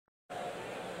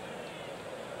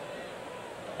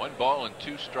1 ball and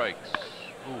 2 strikes.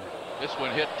 Ooh, this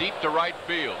one hit deep to right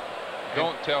field.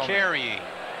 Don't tell me. Carrying.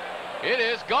 It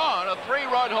is gone. A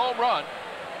 3-run home run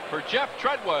for Jeff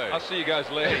Treadway. I'll see you guys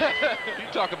later.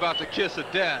 You talk about the kiss of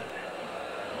death.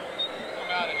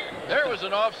 There was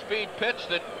an off-speed pitch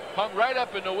that hung right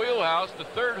up in the wheelhouse. The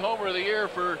 3rd homer of the year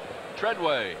for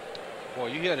Treadway. Boy,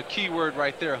 you had a key word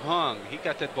right there, hung. He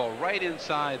got that ball right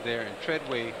inside there, and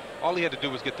Treadway, all he had to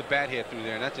do was get the bat head through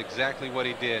there, and that's exactly what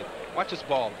he did. Watch this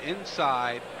ball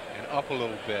inside and up a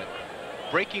little bit.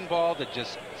 Breaking ball that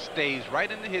just stays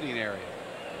right in the hitting area.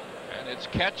 And it's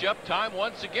catch-up time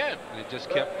once again. And it just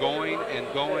kept going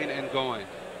and going and going.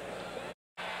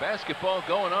 Basketball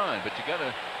going on, but you got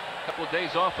a couple of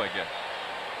days off, I guess.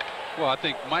 Well, I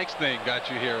think Mike's thing got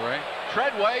you here, right?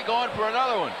 Treadway going for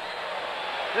another one.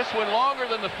 This one longer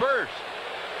than the first.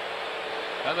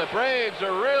 And the Braves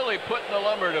are really putting the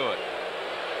lumber to it.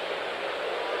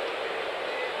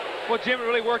 Well, Jim, it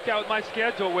really worked out with my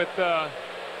schedule with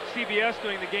CBS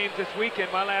doing the games this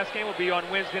weekend. My last game will be on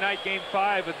Wednesday night, Game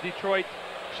 5 of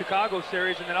Detroit-Chicago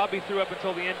series, and then I'll be through up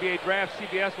until the NBA draft.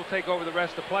 CBS will take over the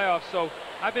rest of the playoffs. So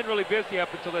I've been really busy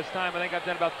up until this time. I think I've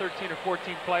done about 13 or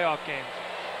 14 playoff games.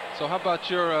 So how about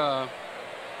your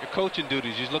coaching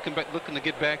duties? You looking to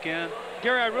get back in?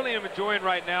 Gary, I really am enjoying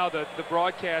right now the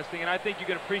broadcasting, and I think you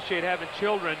can appreciate having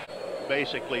children.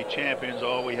 Basically, champions,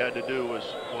 all we had to do was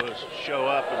show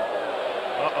up and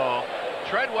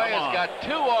Treadway has got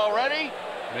 2 already.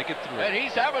 Make it 3. And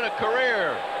he's having a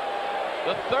career.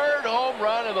 The 3rd home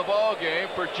run of the ball game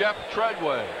for Jeff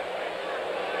Treadway.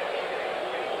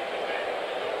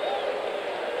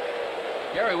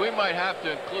 Gary, we might have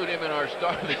to include him in our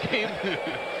start of the game.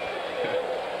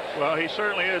 Well, he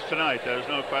certainly is tonight. There's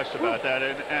no question about that.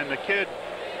 And the kid,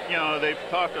 you know, they've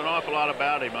talked an awful lot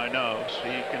about him, I know.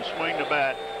 He can swing the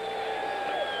bat.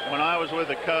 When I was with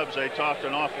the Cubs, they talked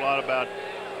an awful lot about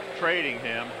trading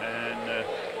him, and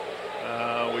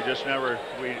we just never,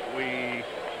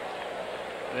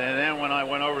 and then when I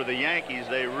went over to the Yankees,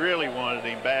 they really wanted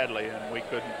him badly, and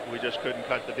we just couldn't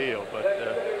cut the deal. But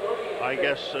I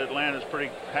guess Atlanta's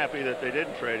pretty happy that they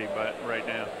didn't trade him right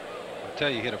now. I tell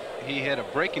you, he hit a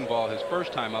breaking ball his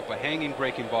first time up, a hanging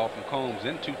breaking ball from Combs,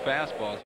 then 2 fastballs.